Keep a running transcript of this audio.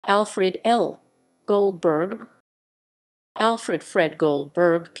Alfred L. Goldberg. Alfred Fred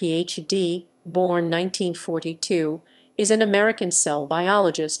Goldberg, Ph.D., born 1942, is an American cell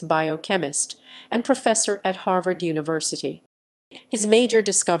biologist, biochemist, and professor at Harvard University. His major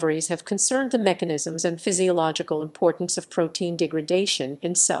discoveries have concerned the mechanisms and physiological importance of protein degradation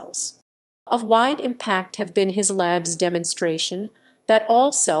in cells. Of wide impact have been his lab's demonstration that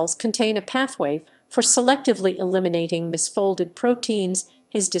all cells contain a pathway for selectively eliminating misfolded proteins,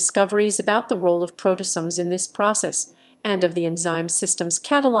 his discoveries about the role of proteasomes in this process, and of the enzyme systems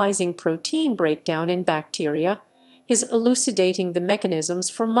catalyzing protein breakdown in bacteria, his elucidating the mechanisms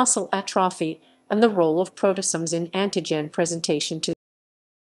for muscle atrophy and the role of proteasomes in antigen presentation to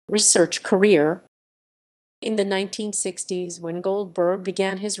research career. In the 1960s, when Goldberg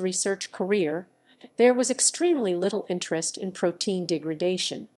began his research career, there was extremely little interest in protein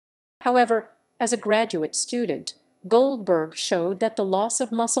degradation. However, as a graduate student, Goldberg showed that the loss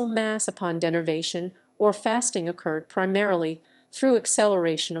of muscle mass upon denervation or fasting occurred primarily through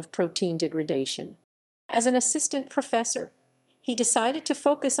acceleration of protein degradation. As an assistant professor, he decided to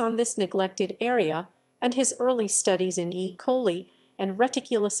focus on this neglected area, and his early studies in E. coli and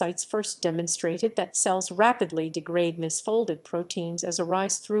reticulocytes first demonstrated that cells rapidly degrade misfolded proteins as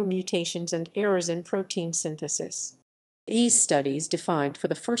arise through mutations and errors in protein synthesis. These studies defined for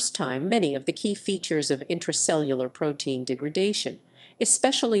the first time many of the key features of intracellular protein degradation,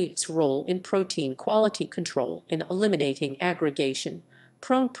 especially its role in protein quality control in eliminating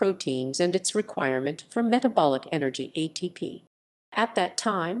aggregation-prone proteins and its requirement for metabolic energy ATP. At that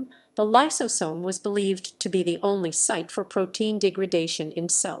time, the lysosome was believed to be the only site for protein degradation in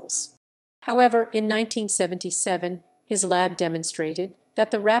cells. However, in 1977, his lab demonstrated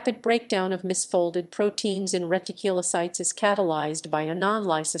that the rapid breakdown of misfolded proteins in reticulocytes is catalyzed by a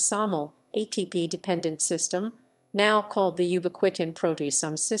non-lysosomal, ATP-dependent system, now called the ubiquitin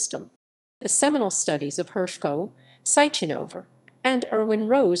proteasome system. The seminal studies of Hershko, Seichenover, and Erwin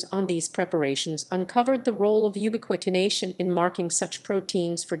Rose on these preparations uncovered the role of ubiquitination in marking such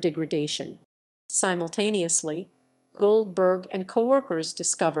proteins for degradation. Simultaneously, Goldberg and coworkers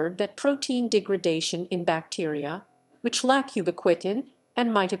discovered that protein degradation in bacteria, which lack ubiquitin, and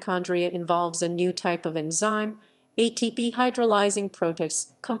mitochondria involves a new type of enzyme, ATP hydrolyzing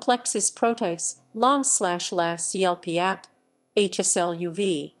protease complexes protease long/las CLP-AP,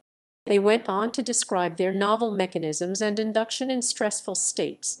 HSLUV. They went on to describe their novel mechanisms and induction in stressful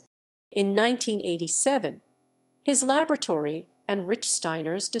states. In 1987, his laboratory and Rich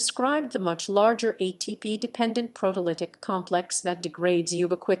Steiner's described the much larger ATP-dependent proteolytic complex that degrades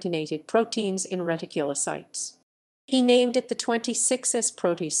ubiquitinated proteins in reticulocytes. He named it the 26S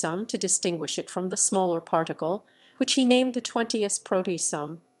proteasome to distinguish it from the smaller particle, which he named the 20S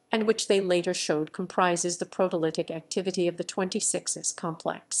proteasome, and which they later showed comprises the proteolytic activity of the 26S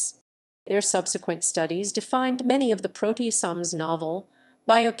complex. Their subsequent studies defined many of the proteasome's novel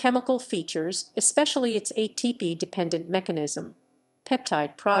biochemical features, especially its ATP-dependent mechanism,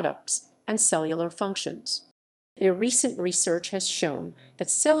 peptide products, and cellular functions. Their recent research has shown that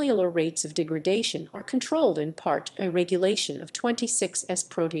cellular rates of degradation are controlled in part by regulation of 26S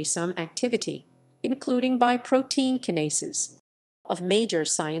proteasome activity, including by protein kinases. Of major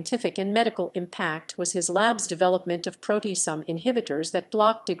scientific and medical impact was his lab's development of proteasome inhibitors that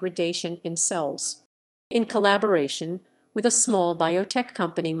block degradation in cells. In collaboration with a small biotech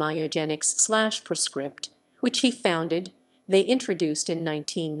company, Myogenics/Proscript, which he founded, they introduced in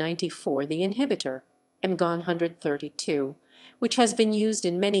 1994 the inhibitor MGON-132, which has been used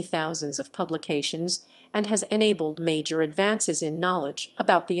in many thousands of publications and has enabled major advances in knowledge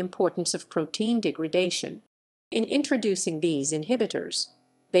about the importance of protein degradation. In introducing these inhibitors,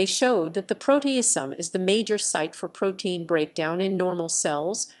 they showed that the proteasome is the major site for protein breakdown in normal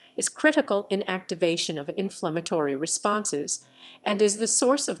cells, is critical in activation of inflammatory responses, and is the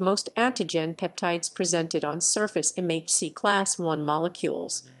source of most antigen peptides presented on surface MHC class I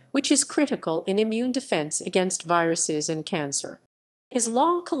molecules, which is critical in immune defense against viruses and cancer. His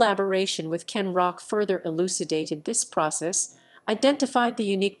long collaboration with Ken Rock further elucidated this process, identified the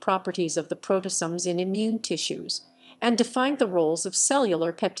unique properties of the proteasomes in immune tissues, and defined the roles of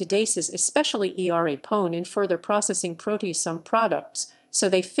cellular peptidases, especially ERA-PON, in further processing proteasome products so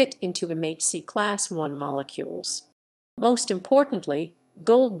they fit into MHC class I molecules. Most importantly,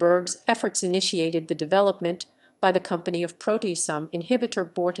 Goldberg's efforts initiated the development by the company of proteasome inhibitor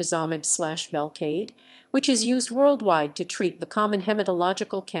bortezomib/Velcade, which is used worldwide to treat the common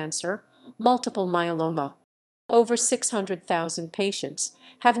hematological cancer, multiple myeloma. Over 600,000 patients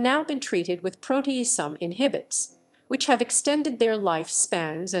have now been treated with proteasome inhibitors, which have extended their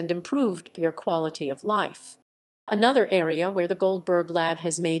lifespans and improved their quality of life. Another area where the Goldberg lab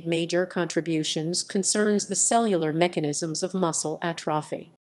has made major contributions concerns the cellular mechanisms of muscle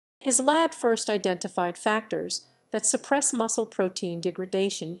atrophy. His lab first identified factors that suppress muscle protein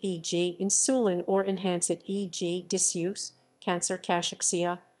degradation, e.g. insulin, or enhance it, e.g. disuse, cancer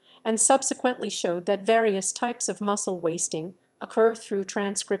cachexia, and subsequently showed that various types of muscle wasting occur through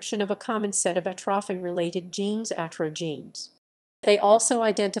transcription of a common set of atrophy-related genes, atrogenes. They also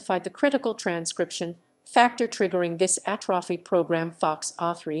identified the critical transcription factor triggering this atrophy program,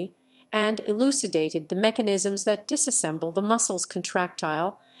 FOXA3, and elucidated the mechanisms that disassemble the muscle's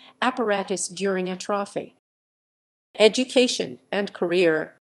contractile apparatus during atrophy. Education and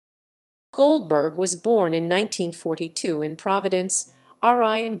career. Goldberg was born in 1942 in Providence,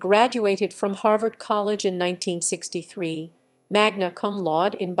 RI, and graduated from Harvard College in 1963, magna cum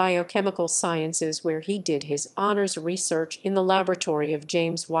laude in biochemical sciences, where he did his honors research in the laboratory of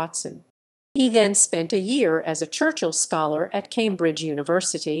James Watson. He then spent a year as a Churchill Scholar at Cambridge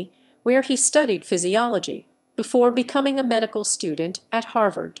University, where he studied physiology, before becoming a medical student at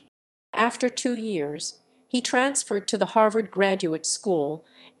Harvard. After 2 years, he transferred to the Harvard Graduate School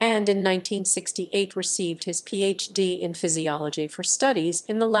and in 1968 received his Ph.D. in physiology for studies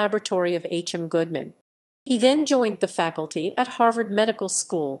in the laboratory of H.M. Goodman. He then joined the faculty at Harvard Medical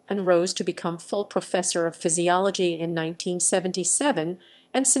School and rose to become full professor of physiology in 1977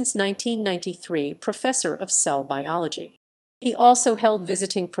 and since 1993 professor of cell biology. He also held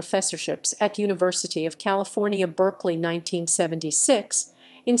visiting professorships at University of California, Berkeley 1976,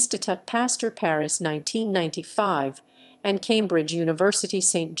 Institut Pasteur Paris 1995, and Cambridge University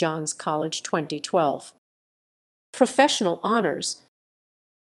St. John's College 2012. Professional honors.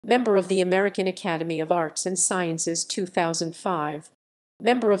 Member of the American Academy of Arts and Sciences 2005.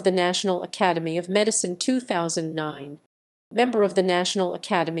 Member of the National Academy of Medicine 2009. Member of the National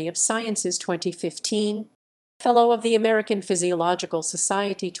Academy of Sciences 2015. Fellow of the American Physiological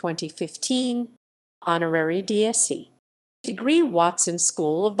Society 2015. Honorary DSc. Degree Watson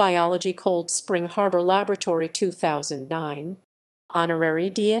School of Biology, Cold Spring Harbor Laboratory 2009.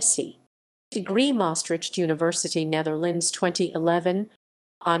 Honorary DSc. Degree Maastricht University, Netherlands 2011.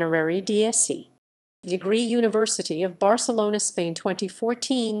 Honorary DSc. Degree University of Barcelona, Spain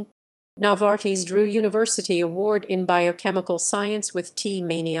 2014. Novartis Drew University Award in Biochemical Science with T.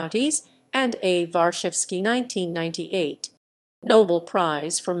 Maniatis and A. Varshevsky 1998. Nobel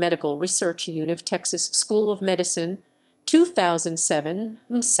Prize for Medical Research, Univ Texas School of Medicine 2007,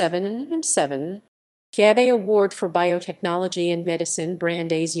 7. Cabot Award for Biotechnology and Medicine,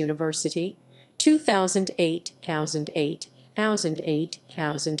 Brandeis University 2008,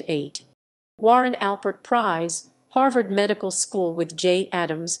 2008. Warren Alpert Prize, Harvard Medical School with J.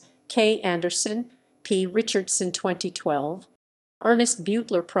 Adams, K. Anderson, P. Richardson 2012. Ernest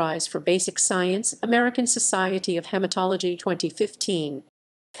Butler Prize for Basic Science, American Society of Hematology 2015.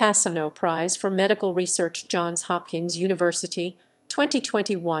 Cassano Prize for Medical Research, Johns Hopkins University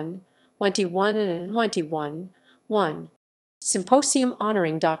 2021, 1. Symposium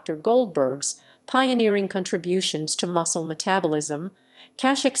honoring Dr. Goldberg's pioneering contributions to muscle metabolism,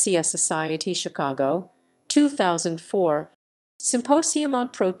 Cachexia Society, Chicago, 2004. Symposium on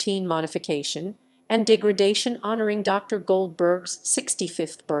Protein Modification and Degradation honoring Dr. Goldberg's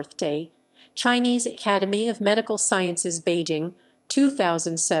 65th birthday, Chinese Academy of Medical Sciences, Beijing,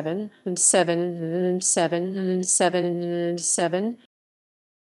 2007 and 7.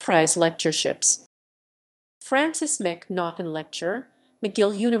 Prize Lectureships. Francis McNaughton Lecture,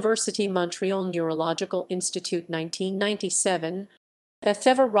 McGill University, Montreal Neurological Institute 1997.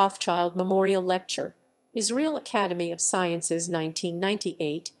 Betheva Rothschild Memorial Lecture, Israel Academy of Sciences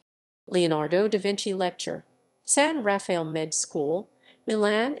 1998. Leonardo da Vinci Lecture, San Rafael Med School,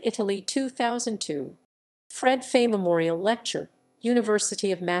 Milan, Italy 2002. Fred Fay Memorial Lecture,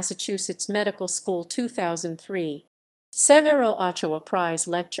 University of Massachusetts Medical School 2003. Severo Ochoa Prize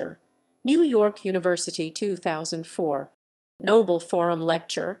Lecture, New York University 2004. Nobel Forum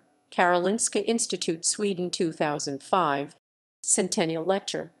Lecture, Karolinska Institute, Sweden 2005. Centennial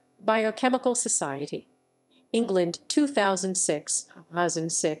Lecture, Biochemical Society, England 2006.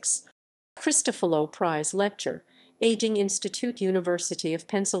 Christophelo Prize Lecture, Aging Institute, University of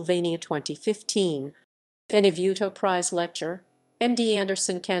Pennsylvania 2015. Benevuto Prize Lecture, MD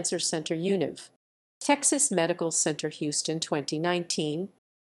Anderson Cancer Center, Univ. Texas Medical Center, Houston 2019.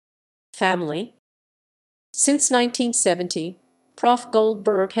 Family. Since 1970, Prof.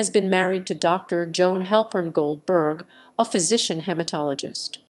 Goldberg has been married to Dr. Joan Halpern Goldberg, a physician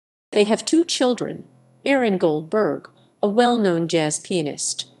hematologist. They have 2 children, Aaron Goldberg, a well-known jazz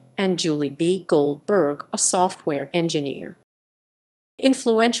pianist, and Julie B. Goldberg, a software engineer.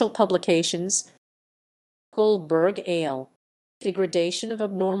 Influential publications. Goldberg al. Degradation of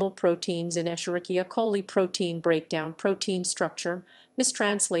abnormal proteins in Escherichia coli, protein breakdown, protein structure,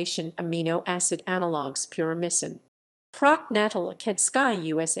 mistranslation, amino acid analogues, puromycin. Procnatal Kedskaya,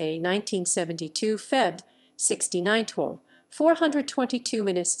 USA, 1972, Feb. 6912,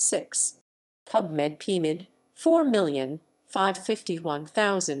 422-6. PubMed PMID,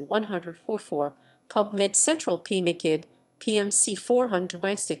 4,551,144. PubMed Central PMICID, PMC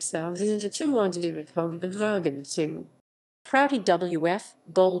 426,200. Prouty WF,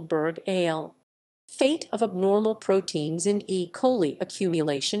 Goldberg al. Fate of abnormal proteins in E. coli,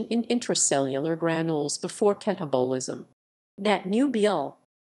 accumulation in intracellular granules before catabolism. Nat New Biol,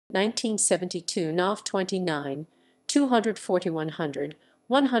 1972, Nov 29, 24100,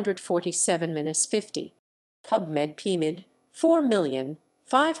 147-50. PubMed PMID,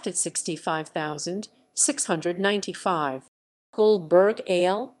 4,565,695. Goldberg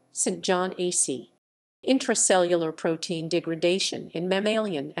al. St. John AC. Intracellular protein degradation in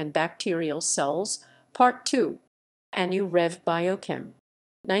mammalian and bacterial cells, Part 2. Anu Rev Biochem,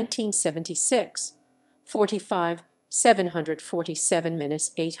 1976, 45,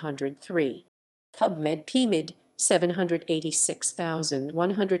 747-803. PubMed PMID,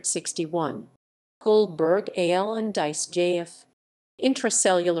 786,161. Goldberg al. and Dice JF.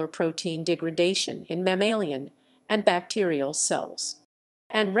 Intracellular protein degradation in mammalian and bacterial cells.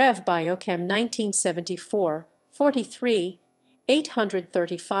 And Rev Biochem, 1974, 43,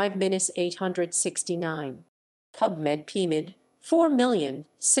 835-869. PubMed PMID,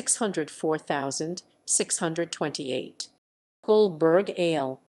 4,604,628. Goldberg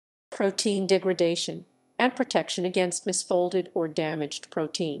al. Protein degradation and protection against misfolded or damaged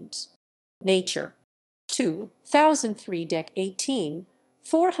proteins. Nature, 2003, Dec. 18,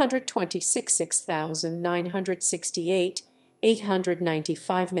 426, 6,968,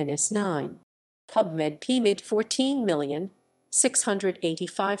 895-9. PubMed PMID,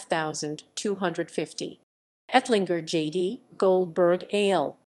 14,685,250. Ettlinger J.D., Goldberg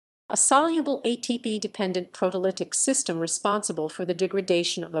al. A soluble ATP-dependent proteolytic system responsible for the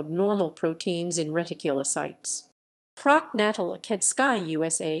degradation of abnormal proteins in reticulocytes. Procnatal Kedskaya,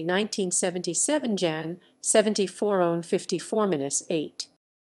 USA, 1977, Jan. 74 54-8.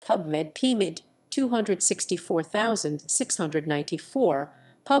 PubMed PMID, 264,694.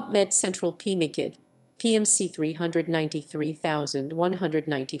 PubMed Central PMICID, PMC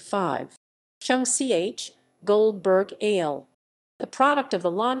 393,195. Chung Ch. Goldberg al. The product of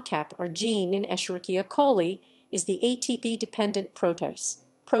the LONCAP or gene in Escherichia coli is the ATP-dependent protease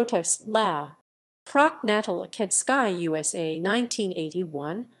La. Procnatal Kedskaya, USA,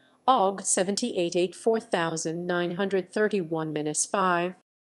 1981, Aug. 78 4,931-5.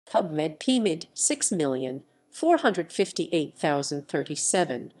 PubMed PMID,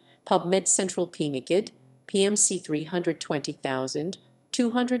 6,458,037. PubMed Central PMICID, PMC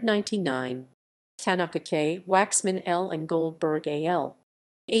 320,299. Tanaka K., Waxman L., and Goldberg al.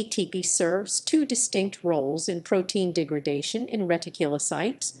 ATP serves two distinct roles in protein degradation in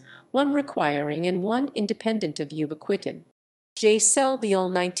reticulocytes, one requiring and one independent of ubiquitin. J.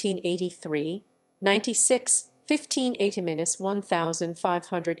 Selbiol, 1983, 96,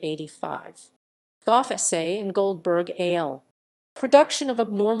 1580-1585. Goff S.A. and Goldberg al. Production of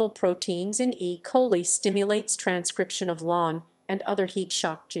abnormal proteins in E. coli stimulates transcription of LON and other heat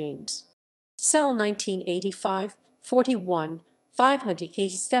shock genes. Cell, 1985, 41,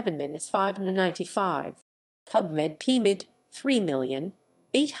 587-595. PubMed PMID,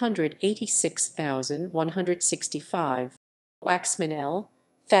 3,886,165. Waxman L.,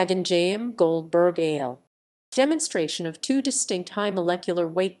 Fagan J. M. Goldberg al. Demonstration of two distinct high molecular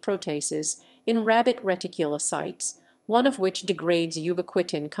weight proteases in rabbit reticulocytes, one of which degrades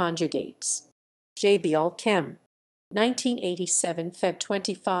ubiquitin conjugates. J. Biol Chem, 1987, Feb.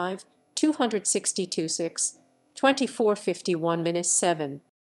 25, 262-6, 2451-7.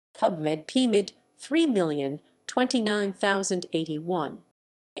 PubMed PMID, 3,029,081.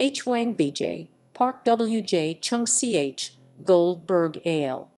 H. Wang B.J., Park W.J. Chung C.H., Goldberg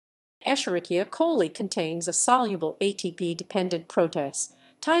al. Escherichia coli contains a soluble ATP-dependent protease,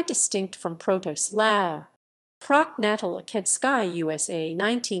 tied distinct from protease La. Procnatal Kedskaya, USA,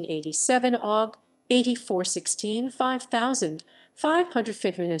 1987, Aug. 8416,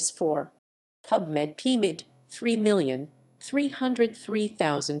 5,554. PubMed PMID,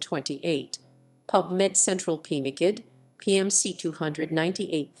 3,303,028. PubMed Central PMICID, PMC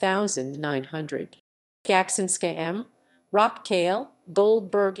 298,900. Gaxinska M., Rock Kale,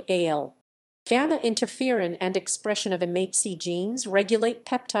 Goldberg al. Gamma interferon and expression of MHC genes regulate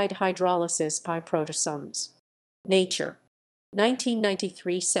peptide hydrolysis by proteasomes. Nature,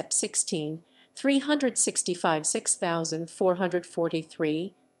 1993, Sep. 16,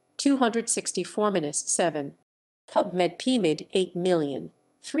 365,6443, 264-7. PubMed PMID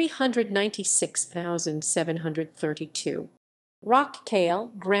 8,396,732. Rock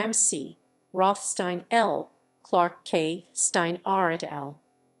Kale, Graham C., Rothstein L., Clark K., Stein R. et al.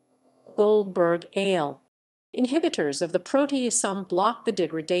 Goldberg L. Inhibitors of the proteasome block the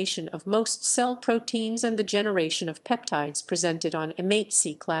degradation of most cell proteins and the generation of peptides presented on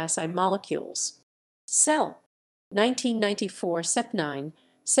MHC class I molecules. Cell. 1994 Sep9,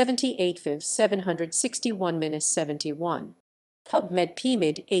 78 Viv 761-71. PubMed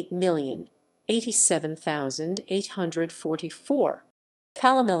PMID 8,087,844.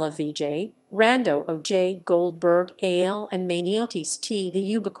 Calamella VJ, Rando OJ, Goldberg AL, and Maniotis T.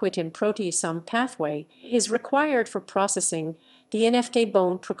 The ubiquitin proteasome pathway is required for processing the NFK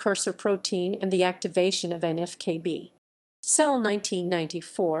bone precursor protein and the activation of NFKB. Cell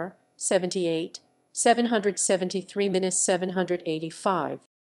 1994, 78, 773-785.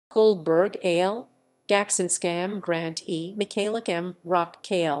 Goldberg AL, Gaxenskam, Grant E. Michalik M. Rock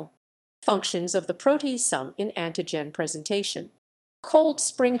KL. Functions of the proteasome in antigen presentation. Cold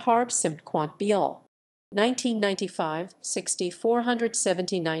Spring Harb Simquant Biol. 1995,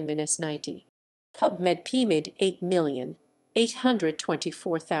 60-479-90. PubMed PMID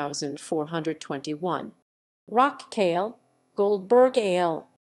 8,824,421. Rock Kale, Goldberg AL.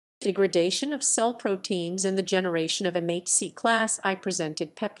 Degradation of cell proteins and the generation of MHC class I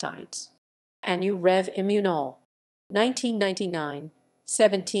presented peptides. Anu Rev Immunol. 1999,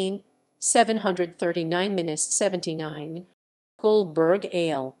 17, 739-79. Goldberg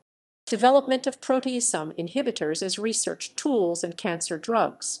AL. Development of proteasome inhibitors as research tools and cancer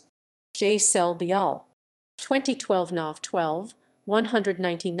drugs. J. Cell Bial. 2012 Nov 12,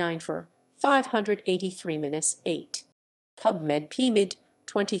 199 for 583-8. PubMed PMID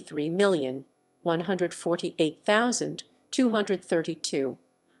 23,148,232.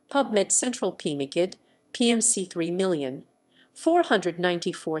 PubMed Central PMIGID PMC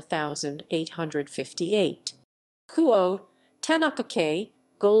 3,494,858. Kuo, Tanaka K.,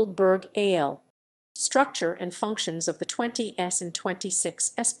 Goldberg AL. Structure and functions of the 20S and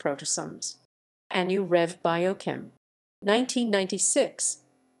 26S proteasomes. Anu Rev Biochem. 1996,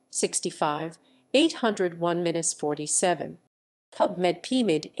 65, 801-47. PubMed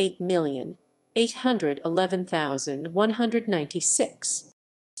PMID 8,811,196.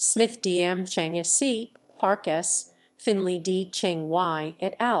 Smith D. M. Chang S. C., Park S., Finley D. Cheng Y.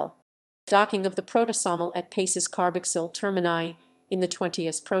 et al. Docking of the protosomal at Pace's carboxyl termini in the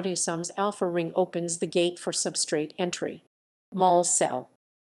 20S proteasomes alpha ring opens the gate for substrate entry. Mol Cell.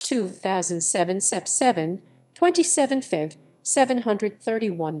 2007 Sep 7, 27 Fev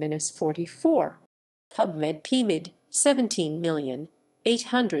 731-44. PubMed PMID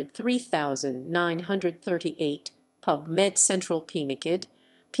 17,803,938. PubMed Central PMICID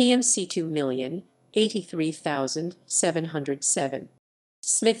PMC 2,083,707.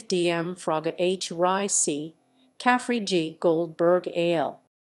 Smith DM Froggatt H. Rye C. Caffrey G. Goldberg AL.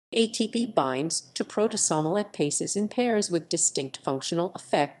 ATP binds to protosomal at paces in pairs with distinct functional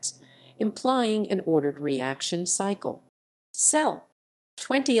effects, implying an ordered reaction cycle. Cell.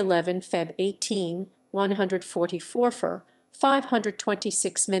 2011 Feb 18, 144 for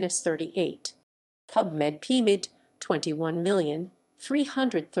 526-38. PubMed PMID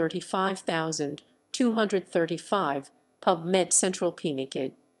 21,335,235. PubMed Central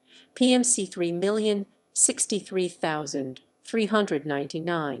PMICID PMC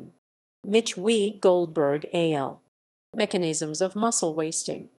 3,063,399. Mitch W. Goldberg AL. Mechanisms of muscle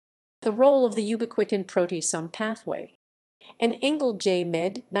wasting. The role of the ubiquitin proteasome pathway. And Engel J.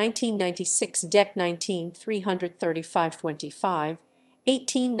 Med. 1996 Dec 19 335-25,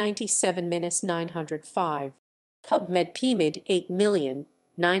 1897-905. PubMed PMID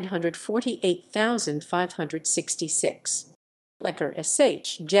 8,948,566. Lecker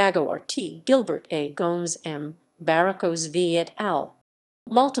S.H., Jaguar T., Gilbert A. Gomes M., Baracos V. et al.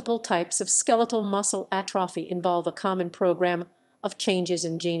 Multiple types of skeletal muscle atrophy involve a common program of changes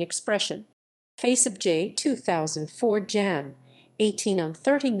in gene expression. Face of J. 2004 Jan. 18 on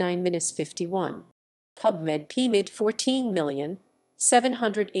 39-51. PubMed PMID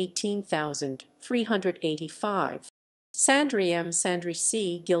 14,718,385. Sandry M. Sandry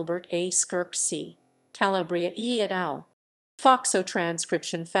C. Gilbert A. Skirk C. Calabria E. et al.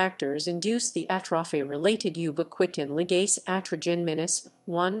 Foxotranscription factors induce the atrophy-related ubiquitin ligase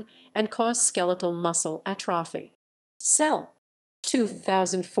atrogen-1 and cause skeletal muscle atrophy. Cell.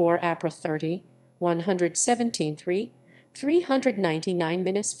 2004 APRA 30, 117-3,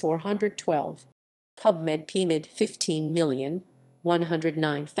 399-412. PubMed PMID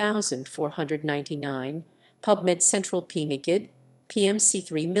 109,499. PubMed Central PMIGID, PMC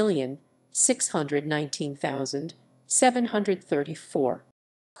 3,619,734.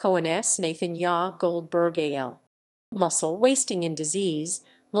 Cohen S. Nathan Yah Goldberg A.L. Muscle Wasting in Disease,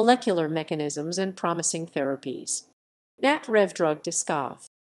 Molecular Mechanisms and Promising Therapies. Nat Rev Drug Discov.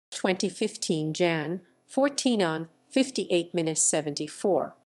 2015 Jan. 14 on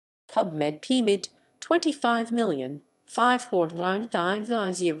 58-74. PubMed PMID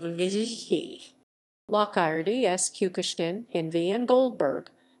 25,549,000. Lockyer S. Kukishkin, Envy and Goldberg,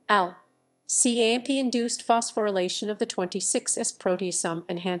 Al. CAMP-induced phosphorylation of the 26S proteasome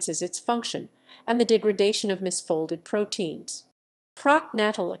enhances its function and the degradation of misfolded proteins. Proc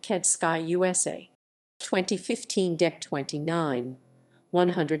Natal Akedsky USA. 2015 Dec 29.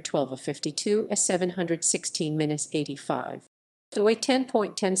 112 of 52 as 716-85. Doi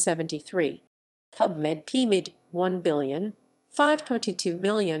 10.1073. PubMed PMID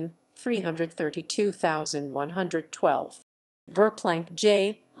 1,522,332,112. Verplank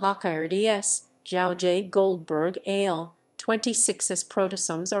J. Lockyer S. Zhao J. Goldberg A.L. 26S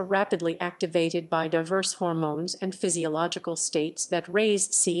proteasomes are rapidly activated by diverse hormones and physiological states that raise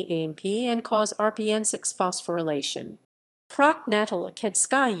CAMP and cause RPN6 phosphorylation. Proc Natal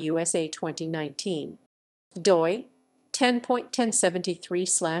Akedsky USA 2019. Doi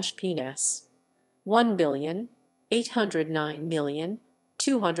 10.1073/PNAS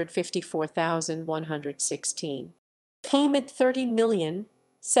 1,809,254,116. PMID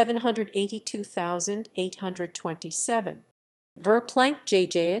 30,782,827. Verplank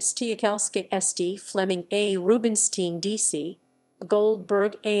JJS Tiakalski SD Fleming A. Rubenstein DC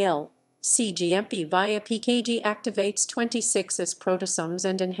Goldberg AL. CGMP via PKG activates 26S proteasomes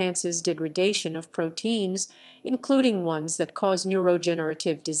and enhances degradation of proteins, including ones that cause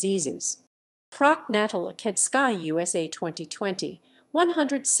neurodegenerative diseases. Proc Natal Akedsky USA 2020,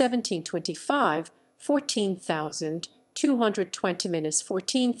 117.25,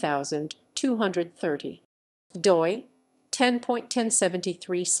 14,220-14,230. Doi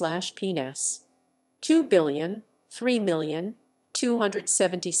 10.1073/PNAS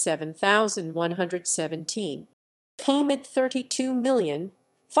 2,003,277,117. PMID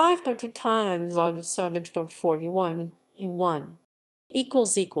 32,500 times on 7.41 in 1.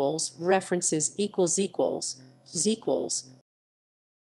 References